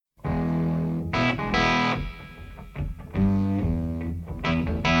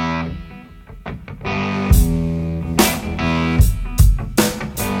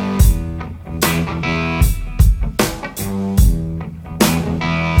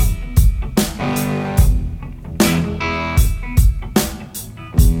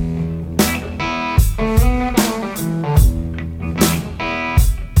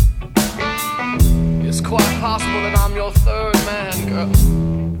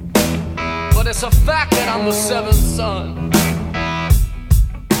it's a fact that I'm the seventh son.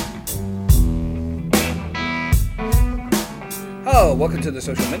 Hello, welcome to The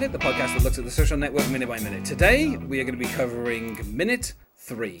Social Minute, the podcast that looks at the social network minute by minute. Today, we are going to be covering Minute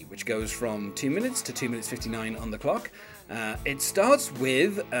 3, which goes from 2 minutes to 2 minutes 59 on the clock. It starts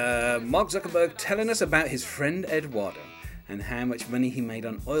with Mark Zuckerberg telling us about his friend Eduardo and how much money he made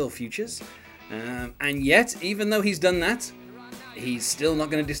on oil futures. And yet, even though he's done that, he's still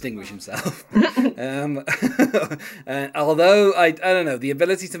not going to distinguish himself. Although, I don't know, the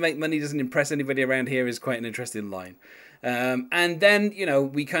ability to make money doesn't impress anybody around here is quite an interesting line. And then,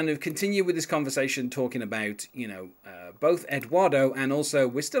 we kind of continue with this conversation talking about, both Eduardo and also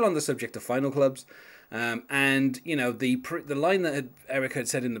we're still on the subject of final clubs. And, the line that Erica had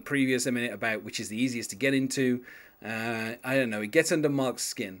said in the previous minute about which is the easiest to get into, I don't know, it gets under Mark's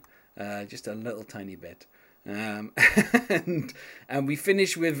skin just a little tiny bit. And we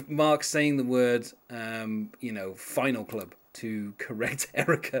finish with Mark saying the word, final club to correct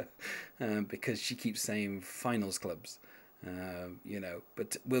Erica because she keeps saying finals clubs.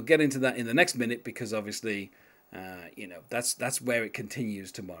 But we'll get into that in the next minute because obviously, that's where it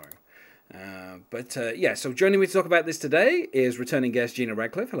continues tomorrow. So joining me to talk about this today is returning guest Gena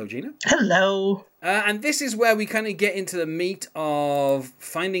Radcliffe. Hello, Gena. Hello. And this is where we kind of get into the meat of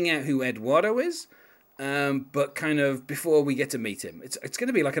finding out who Eduardo is, but kind of before we get to meet him. It's going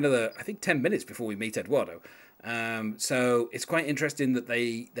to be like another, I think, 10 minutes before we meet Eduardo. So it's quite interesting that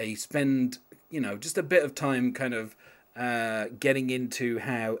they spend, just a bit of time kind of getting into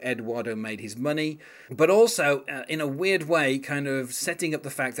how Eduardo made his money, but also in a weird way kind of setting up the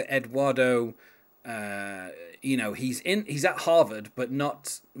fact that Eduardo, he's at Harvard, but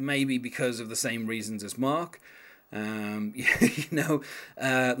not maybe because of the same reasons as Mark. Like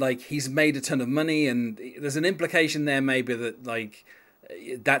he's made a ton of money, and there's an implication there maybe that like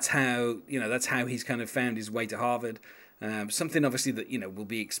that's how he's kind of found his way to Harvard. Something obviously that will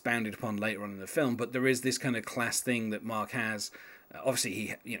be expounded upon later on in the film, but there is this kind of class thing that Mark has.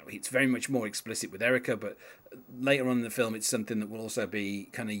 Obviously, it's very much more explicit with Erica, but later on in the film, it's something that will also be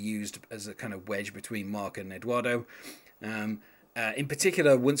kind of used as a kind of wedge between Mark and Eduardo. In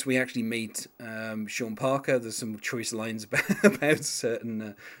particular, once we actually meet Sean Parker, there's some choice lines about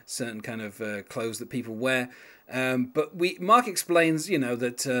certain kind of clothes that people wear. But Mark explains,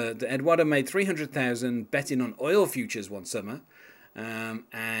 that Eduardo made $300,000 betting on oil futures one summer, and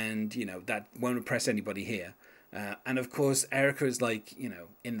that won't impress anybody here. And of course, Erica is like,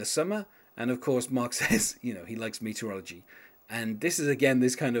 in the summer, and of course, Mark says, he likes meteorology, and this is again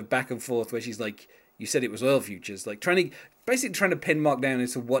this kind of back and forth where she's like, you said it was oil futures, like basically trying to pin Mark down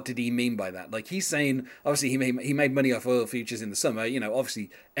as to what did he mean by that. Like he's saying, obviously he made money off oil futures in the summer. Obviously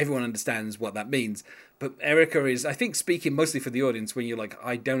everyone understands what that means. But Erica is, I think, speaking mostly for the audience when you're like,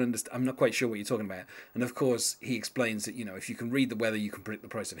 I don't understand, I'm not quite sure what you're talking about. And of course he explains that, if you can read the weather, you can predict the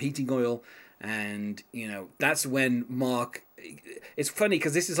price of heating oil. And, that's when Mark, it's funny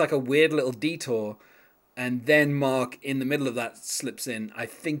because this is like a weird little detour. And then Mark, in the middle of that, slips in, I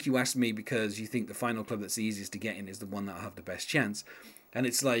think you asked me because you think the final club that's the easiest to get in is the one that'll have the best chance. And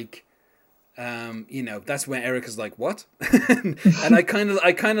it's like, that's where Erica's like, what? And I kind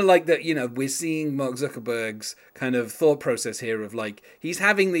of like that, we're seeing Mark Zuckerberg's kind of thought process here of like, he's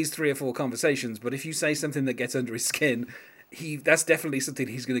having these 3 or 4 conversations, but if you say something that gets under his skin, that's definitely something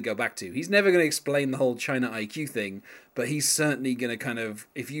he's going to go back to. He's never going to explain the whole China IQ thing, but he's certainly going to kind of,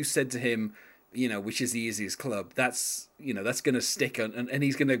 if you said to him, which is the easiest club, that's going to stick on, and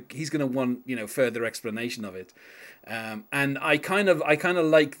he's going to want, further explanation of it. And I kind of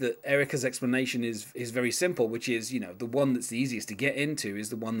like that Erica's explanation is very simple, which is, the one that's the easiest to get into is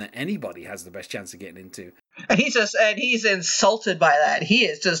the one that anybody has the best chance of getting into. And he's insulted by that. He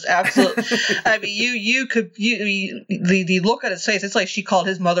is just absolutely. I mean, the look on his face. It's like she called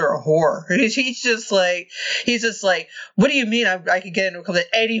his mother a whore. He's just like, what do you mean I could get into a club that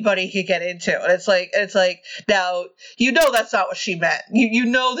anybody could get into? And it's like now that's not what she meant.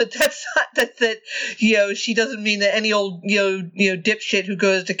 That's not that she doesn't mean that any old dipshit who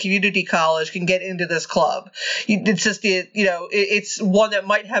goes to community college can get into this club. It's just it's one that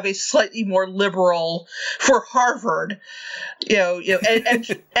might have a slightly more liberal for Harvard,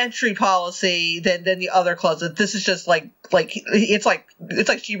 entry policy than the other clubs. This is just like it's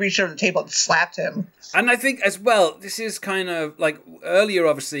like she reached over the table and slapped him. And I think as well, this is kind of like earlier.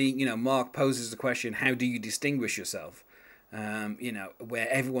 Obviously, Mark poses the question: how do you distinguish yourself? Where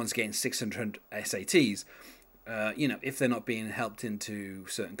everyone's getting 600 SATs. If they're not being helped into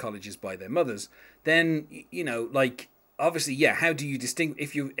certain colleges by their mothers, then obviously, yeah, how do you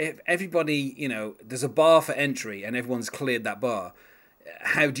distinguish if everybody, there's a bar for entry and everyone's cleared that bar,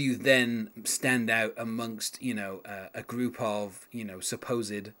 how do you then stand out amongst, a group of,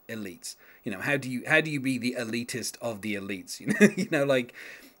 supposed elites? How do you be the elitist of the elites? Like,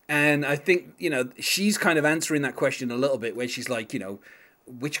 and I think, she's kind of answering that question a little bit, where she's like,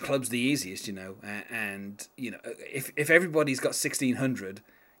 which club's the easiest, and, if everybody's got 1,600,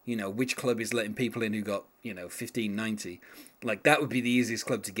 which club is letting people in who got, 1,590? Like, that would be the easiest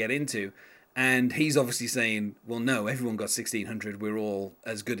club to get into. And he's obviously saying, well, no, everyone got 1,600. We're all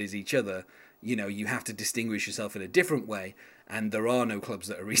as good as each other. You have to distinguish yourself in a different way. And there are no clubs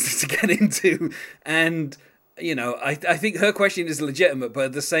that are easy to get into. And, I think her question is legitimate. But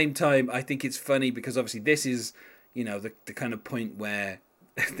at the same time, I think it's funny because obviously this is, the kind of point where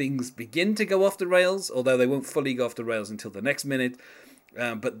things begin to go off the rails, although they won't fully go off the rails until the next minute.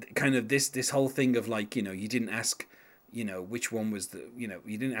 But kind of this whole thing of like, you didn't ask, which one was you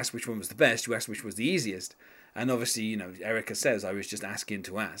didn't ask which one was the best, you asked which was the easiest. And obviously, Erica says, I was just asking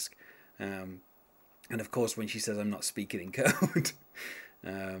to ask. And of course, when she says, I'm not speaking in code.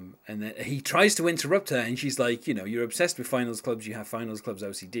 And then he tries to interrupt her, and she's like, you're obsessed with finals clubs, you have finals clubs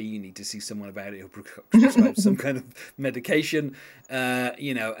OCD, you need to see someone about it who'll prescribe some kind of medication.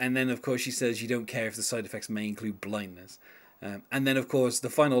 And then of course she says, you don't care if the side effects may include blindness. And then of course the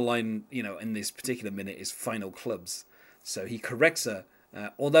final line, in this particular minute is final clubs. So he corrects her.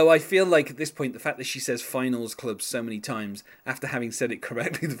 Although I feel like at this point, the fact that she says finals clubs so many times after having said it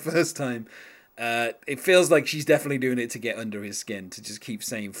correctly the first time, it feels like she's definitely doing it to get under his skin, to just keep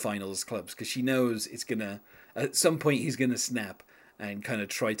saying finals clubs, because she knows it's gonna, at some point he's gonna snap and kind of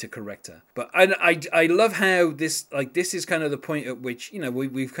try to correct her. But I love how this is kind of the point at which,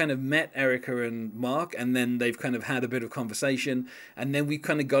 we've kind of met Erica and Mark, and then they've kind of had a bit of conversation, and then we've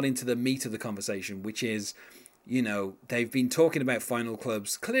kind of got into the meat of the conversation, which is, they've been talking about final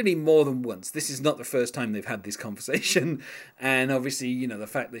clubs clearly more than once. This is not the first time they've had this conversation. And obviously, the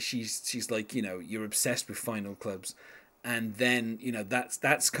fact that she's like, you're obsessed with final clubs. And then,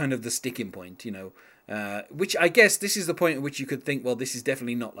 that's kind of the sticking point, which I guess this is the point at which you could think, well, this is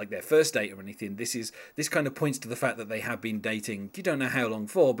definitely not like their first date or anything. This kind of points to the fact that they have been dating, you don't know how long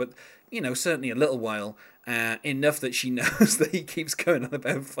for, but, certainly a little while. Enough that she knows that he keeps going on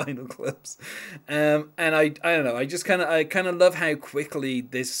about final clubs, and I don't know. I kind of love how quickly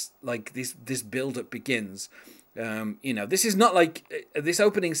this build up begins. This is not like this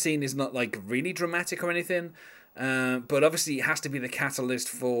opening scene is not like really dramatic or anything, but obviously it has to be the catalyst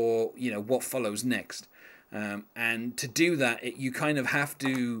for what follows next. And to do that, you kind of have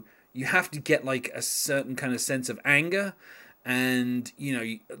to get like a certain kind of sense of anger. And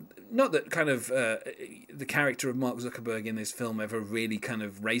not that kind of the character of Mark Zuckerberg in this film ever really kind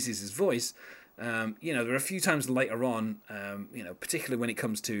of raises his voice. There are a few times later on, particularly when it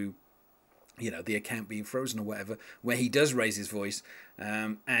comes to the account being frozen or whatever, where he does raise his voice.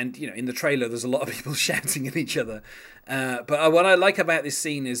 And in the trailer, there's a lot of people shouting at each other. But what I like about this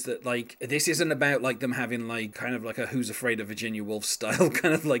scene is that like this isn't about like them having like kind of like a Who's Afraid of Virginia Woolf style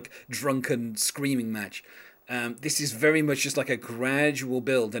kind of like drunken screaming match. This is very much just like a gradual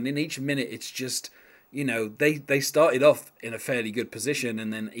build, and in each minute it's just, they started off in a fairly good position,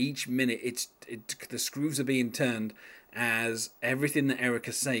 and then each minute the screws are being turned as everything that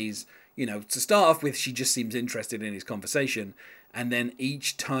Erica says, to start off with, she just seems interested in his conversation, and then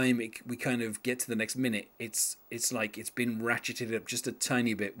each time we kind of get to the next minute, it's like it's been ratcheted up just a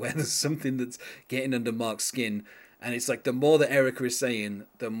tiny bit, where there's something that's getting under Mark's skin. And it's like the more that Erica is saying,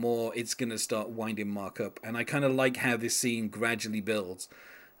 the more it's going to start winding Mark up. And I kind of like how this scene gradually builds,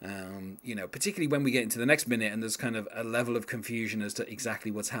 particularly when we get into the next minute and there's kind of a level of confusion as to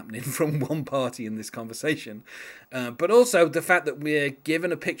exactly what's happening from one party in this conversation. But also the fact that we're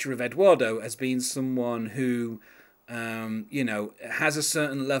given a picture of Eduardo as being someone who, has a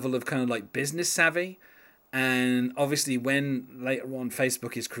certain level of kind of like business savvy. And obviously when later on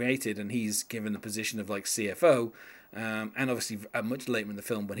Facebook is created and he's given the position of like CFO, and obviously much later in the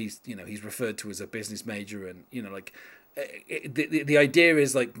film when he's referred to as a business major, and the idea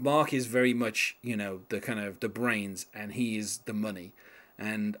is like Mark is very much the kind of the brains and he is the money.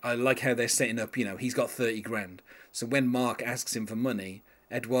 And I like how they're setting up, he's got 30 grand. So when Mark asks him for money,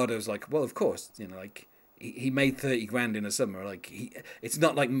 Eduardo's like, well, of course, like he made 30 grand in a summer. Like it's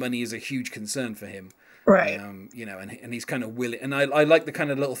not like money is a huge concern for him. Right. And he's kind of willing. And I like the kind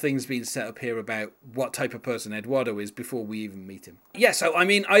of little things being set up here about what type of person Eduardo is before we even meet him. Yeah, so I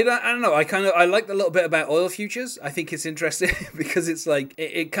mean, I don't know. I like the little bit about oil futures. I think it's interesting because it's like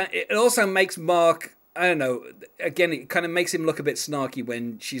it also makes Mark. I don't know. Again, it kind of makes him look a bit snarky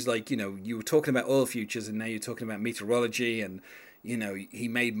when she's like, you were talking about oil futures and now you're talking about meteorology, and he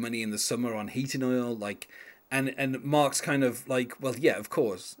made money in the summer on heating oil, like. and Mark's kind of like, well, yeah, of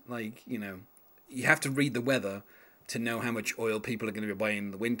course, like, you have to read the weather to know how much oil people are going to be buying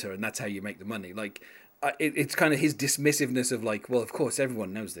in the winter, and that's how you make the money. Like, it's kind of his dismissiveness of like, well, of course,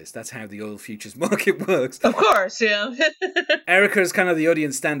 everyone knows this. That's how the oil futures market works. Of course, yeah. Erica is kind of the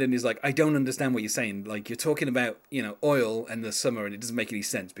audience stand-in, is like, I don't understand what you're saying. Like, you're talking about, oil and the summer, and it doesn't make any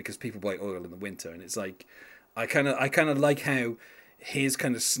sense because people buy oil in the winter. And it's like, I kind of like how his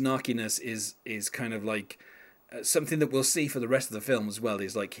kind of snarkiness is kind of like something that we'll see for the rest of the film as well.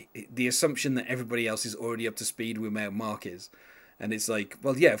 Is like the assumption that everybody else is already up to speed with how Mark is. And it's like,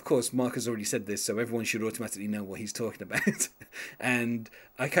 well, yeah, of course, Mark has already said this, so everyone should automatically know what he's talking about. And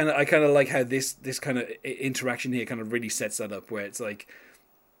I kind of like how this kind of interaction here kind of really sets that up, where it's like,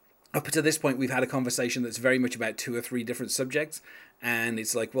 up to this point, we've had a conversation that's very much about 2 or 3 different subjects, and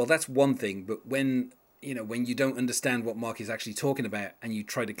it's like, well, that's one thing, but when you don't understand what Mark is actually talking about, and you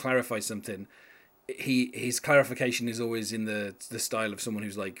try to clarify something, his clarification is always in the style of someone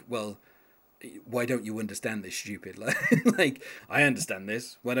who's like, well, why don't you understand this, stupid? Like, I understand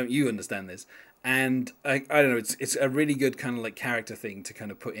this. Why don't you understand this? And I don't know. It's a really good kind of like character thing to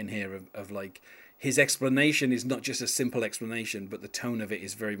kind of put in here of like, his explanation is not just a simple explanation, but the tone of it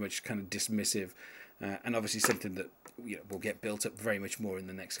is very much kind of dismissive, and obviously something that will get built up very much more in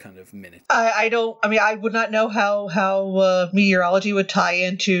the next kind of minute. I would not know how meteorology would tie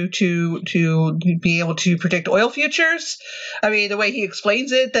into to be able to predict oil futures. I mean, the way he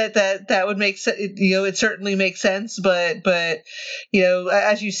explains it, that would make sense. It certainly makes sense. But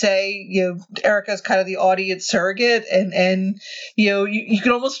as you say, Erica's kind of the audience surrogate, and you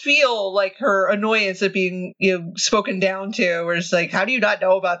can almost feel like her annoyance at being spoken down to, where it's like, how do you not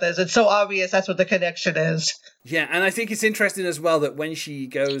know about this? It's so obvious that's what the connection is. Yeah, and I think it's interesting as well that when she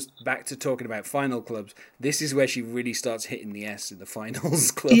goes back to talking about final clubs, this is where she really starts hitting the S in the finals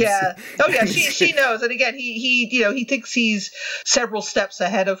clubs. Yeah. Oh yeah, she knows. And again, he thinks he's several steps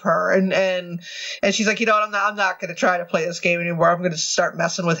ahead of her, and she's like, I'm not going to try to play this game anymore. I'm going to start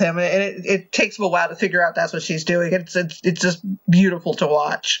messing with him, and it takes him a while to figure out that's what she's doing. It's just beautiful to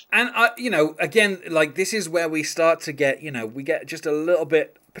watch. And again, like, this is where we start to get, we get just a little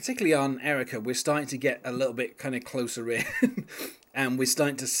bit. Particularly on Erica, we're starting to get a little bit kind of closer in, and we're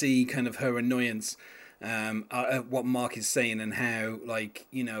starting to see kind of her annoyance at what Mark is saying, and how, like,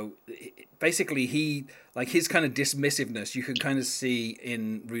 basically his kind of dismissiveness, you can kind of see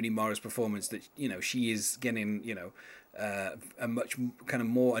in Rooney Mara's performance that, she is getting, a much kind of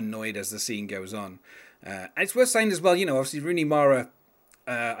more annoyed as the scene goes on. And it's worth saying as well, obviously Rooney Mara,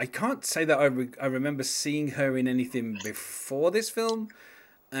 I can't say that I remember seeing her in anything before this film.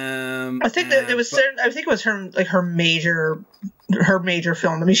 I think that it was I think it was her major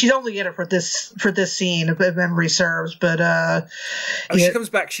film. I mean, she's only in it for this scene, if memory serves. But she comes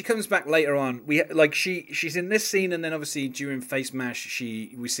back. She comes back later on. She's in this scene, and then obviously during Face Mash,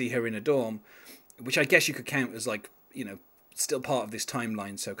 we see her in a dorm, which I guess you could count as like still part of this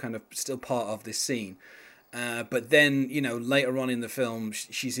timeline, so kind of still part of this scene. But then later on in the film,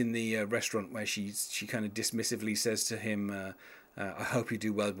 she's in the restaurant where she kind of dismissively says to him, I hope you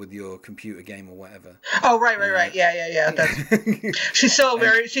do well with your computer game or whatever. Oh, right. Yeah. She's so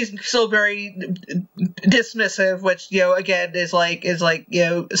very dismissive, which again is like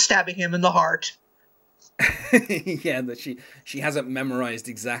stabbing him in the heart. Yeah, that she hasn't memorized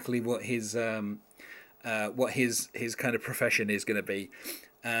exactly what his kind of profession is going to be.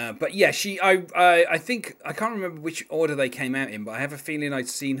 But yeah, I think, I can't remember which order they came out in, but I have a feeling I'd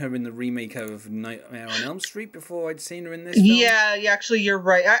seen her in the remake of Nightmare on Elm Street before I'd seen her in this film. Yeah, actually, you're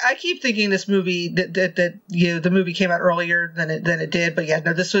right. I keep thinking this movie that the movie came out earlier than it did, but yeah,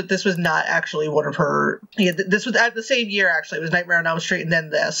 no, this was not actually one of her. Yeah, this was at the same year actually. It was Nightmare on Elm Street, and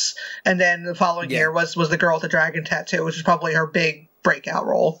then this, and then the following year was the girl with the dragon tattoo, which is probably her big breakout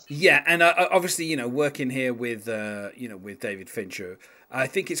role. Yeah, and obviously, working here with with David Fincher, I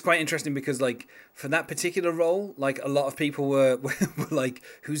think it's quite interesting because, like, for that particular role, like, a lot of people were like,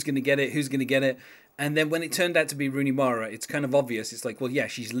 who's going to get it? And then when it turned out to be Rooney Mara, it's kind of obvious. It's like, well, yeah,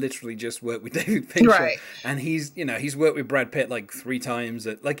 she's literally just worked with David Fincher. Right. And he's worked with Brad Pitt like 3 times.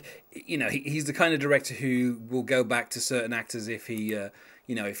 He's the kind of director who will go back to certain actors if he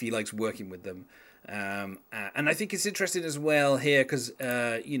likes working with them. And I think it's interesting as well here because,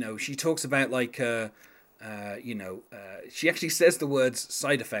 she talks about like, she actually says the words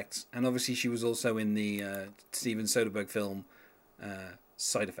side effects, and obviously she was also in the Steven Soderbergh film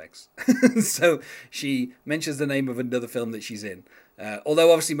Side Effects. So she mentions the name of another film that she's in.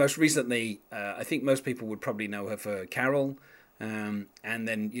 Although obviously most recently, I think most people would probably know her for Carol, and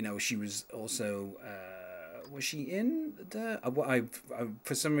then she was also was she in the?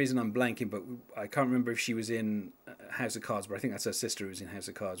 For some reason I'm blanking, but I can't remember if she was in House of Cards. But I think that's her sister who was in House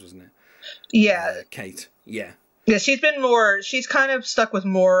of Cards, wasn't it? Yeah, Kate. Yeah. yeah. She's kind of stuck with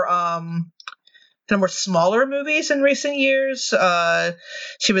more more smaller movies in recent years.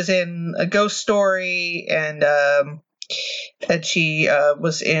 She was in A Ghost Story, and she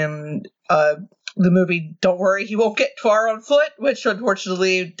was in the movie Don't Worry, He Won't Get Far on Foot, which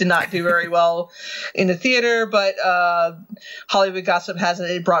unfortunately did not do very well in the theater, but Hollywood Gossip has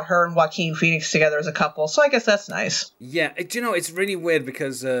it brought her and Joaquin Phoenix together as a couple, so I guess that's nice. Yeah, do you know, it's really weird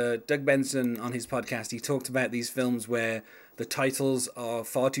because Doug Benson on his podcast, he talked about these films where the titles are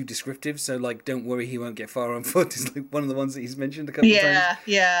far too descriptive. So, like, Don't Worry, He Won't Get Far on Foot is like one of the ones that he's mentioned a couple of times.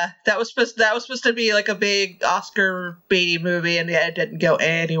 Yeah. That was supposed to be like a big Oscar baity movie, and yeah, it didn't go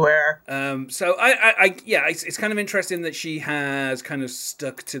anywhere. So it's kind of interesting that she has kind of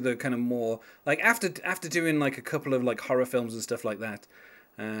stuck to the kind of more like after doing like a couple of like horror films and stuff like that.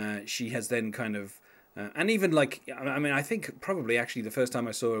 She has then kind of. And even like, I mean, I think probably actually the first time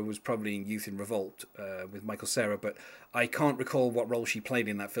I saw her was probably in Youth in Revolt with Michael Cera, but I can't recall what role she played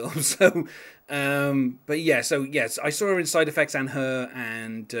in that film. So, but yeah, so yes, I saw her in Side Effects and Her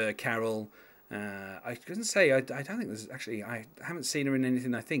and Carol. I couldn't say, I don't think there's actually, I haven't seen her in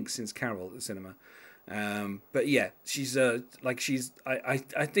anything, I think, since Carol at the cinema. But yeah, she's I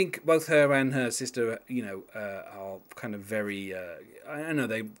think both her and her sister, are kind of very, I don't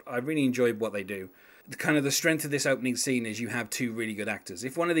know, I really enjoyed what they do. Kind of the strength of this opening scene is you have two really good actors.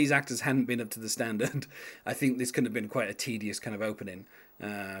 If one of these actors hadn't been up to the standard, I think this could have been quite a tedious kind of opening,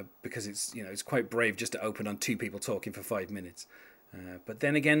 because it's quite brave just to open on two people talking for 5 minutes. But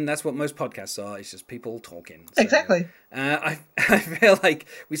then again, that's what most podcasts are. It's just people talking. So, exactly. I feel like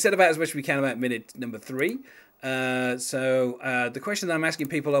we said about as much as we can about minute number 3. So the question that I'm asking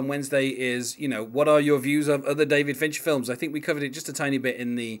people on Wednesday is, what are your views of other David Fincher films? I think we covered it just a tiny bit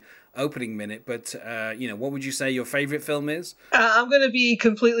in the opening minute, but what would you say your favorite film is? I'm going to be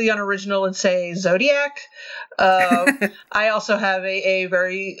completely unoriginal and say Zodiac. I also have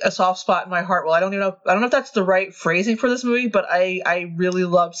a soft spot in my heart. Well, I don't know if that's the right phrasing for this movie, but I really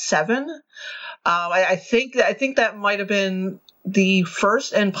love Seven. I think that might have been the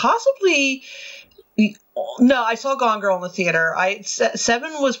first and possibly. No, I saw Gone Girl in the theater.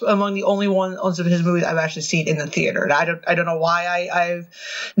 Seven was among the only ones of his movies I've actually seen in the theater. And I don't know why I've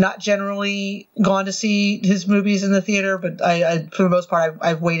not generally gone to see his movies in the theater, but I for the most part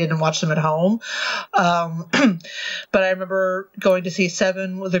I've waited and watched them at home. But I remember going to see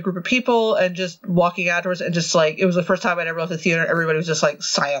Seven with a group of people and just walking afterwards and just like it was the first time I'd ever left the theater. Everybody was just like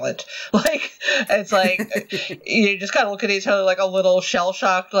silent. Like it's like you just kind of look at each other like a little shell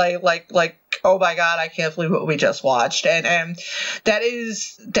shocked, like. Oh my God, I can't believe what we just watched. And that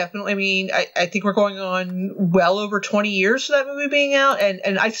is definitely, I mean, I think we're going on well over 20 years for that movie being out.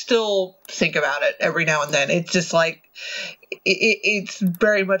 And I still think about it every now and then. It's just like, it's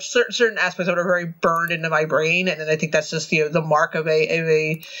very much certain aspects of it are very burned into my brain. And I think that's just, the mark of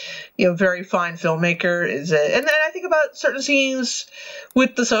a very fine filmmaker is it. And then I think about certain scenes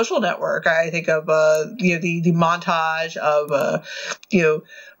with The Social Network. I think of, the montage of,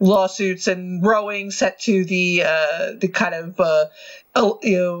 lawsuits and rowing set to the kind of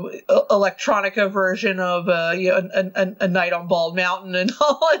electronica version of a Night on Bald Mountain and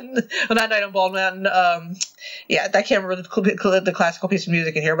all, and not Night on Bald Mountain. I can't remember the classical piece of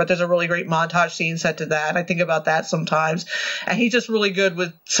music in here, but there's a really great montage scene set to that. I think about that sometimes, and he's just really good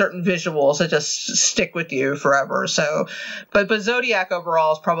with certain visuals that just stick with you forever. So, but Zodiac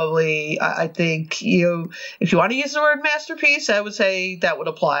overall is probably, I think, if you want to use the word masterpiece, I would say that would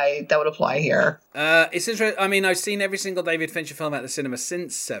apply. That would apply here. It's interesting. I mean, I've seen every single David Fincher film at the cinema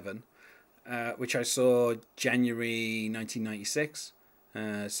since Seven, which I saw January 1996.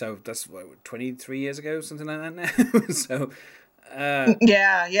 So that's 23 years ago, something like that now. So.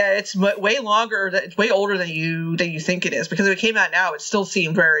 It's way longer. It's way older than you think it is, because if it came out now, it still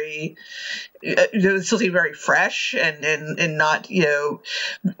seemed very fresh and not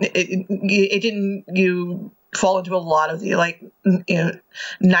it didn't fall into a lot of the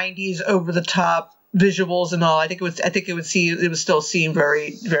 90s over the top visuals and all. I think it would still seem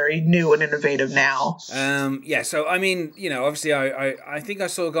very, very new and innovative now. So I mean, obviously I think I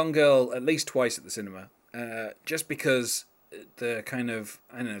saw Gone Girl at least twice at the cinema, just because the kind of,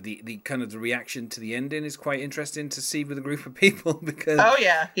 I don't know, the kind of the reaction to the ending is quite interesting to see with a group of people, because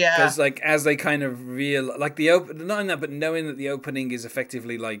because like as they kind of like the open, not in that, but knowing that the opening is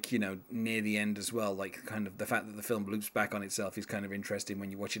effectively like near the end as well, like kind of the fact that the film loops back on itself is kind of interesting when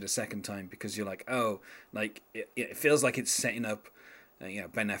you watch it a second time, because you're like, oh, like it feels like it's setting up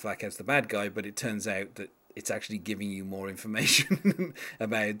Ben Affleck as the bad guy, but it turns out that it's actually giving you more information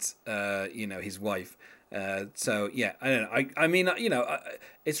about his wife. So yeah, I don't know. I mean,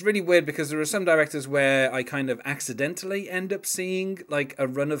 it's really weird because there are some directors where I kind of accidentally end up seeing like a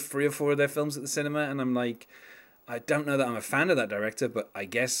run of 3 or 4 of their films at the cinema, and I'm like, I don't know that I'm a fan of that director, but I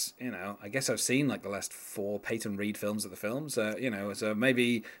guess I've seen like the last 4 Peyton Reed films at the films. So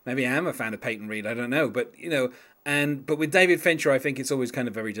maybe I am a fan of Peyton Reed. I don't know, but but with David Fincher, I think it's always kind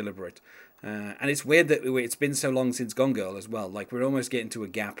of very deliberate. And it's weird that it's been so long since Gone Girl as well. Like we're almost getting to a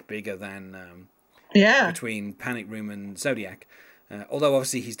gap bigger than between Panic Room and Zodiac. Although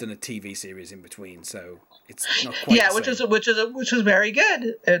obviously he's done a TV series in between, so it's not quite the same. which was very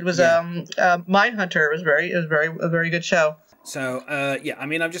good. It was Mindhunter. It was a very good show. So I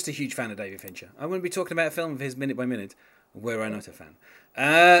mean, I'm just a huge fan of David Fincher. I wouldn't be talking about a film of his minute by minute were I not a fan.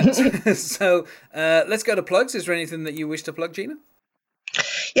 So let's go to plugs. Is there anything that you wish to plug, Gena?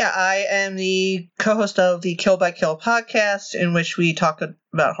 Yeah, I am the co-host of the Kill by Kill podcast, in which we talk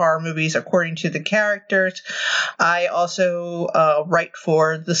about horror movies according to the characters. I also write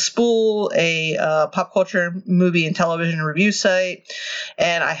for The Spool, a pop culture movie and television review site.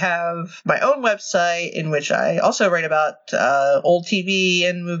 And I have my own website in which I also write about old TV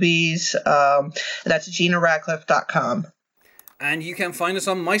and movies. That's GenaRadcliffe.com. And you can find us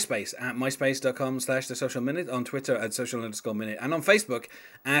on MySpace at myspace.com/The Social Minute, on Twitter at social_minute, and on Facebook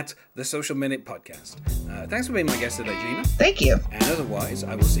at The Social Minute Podcast. Thanks for being my guest today, Gena. Thank you. And otherwise,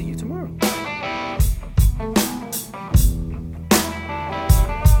 I will see you tomorrow.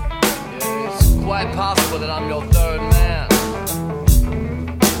 It's quite possible that I'm your third man,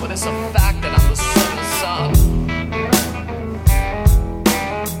 but it's a fact that I'm the seventh son.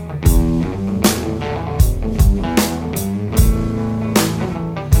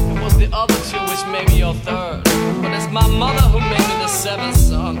 The other 2 which made me your third, but it's my mother who made me the 7th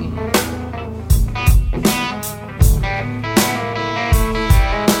son.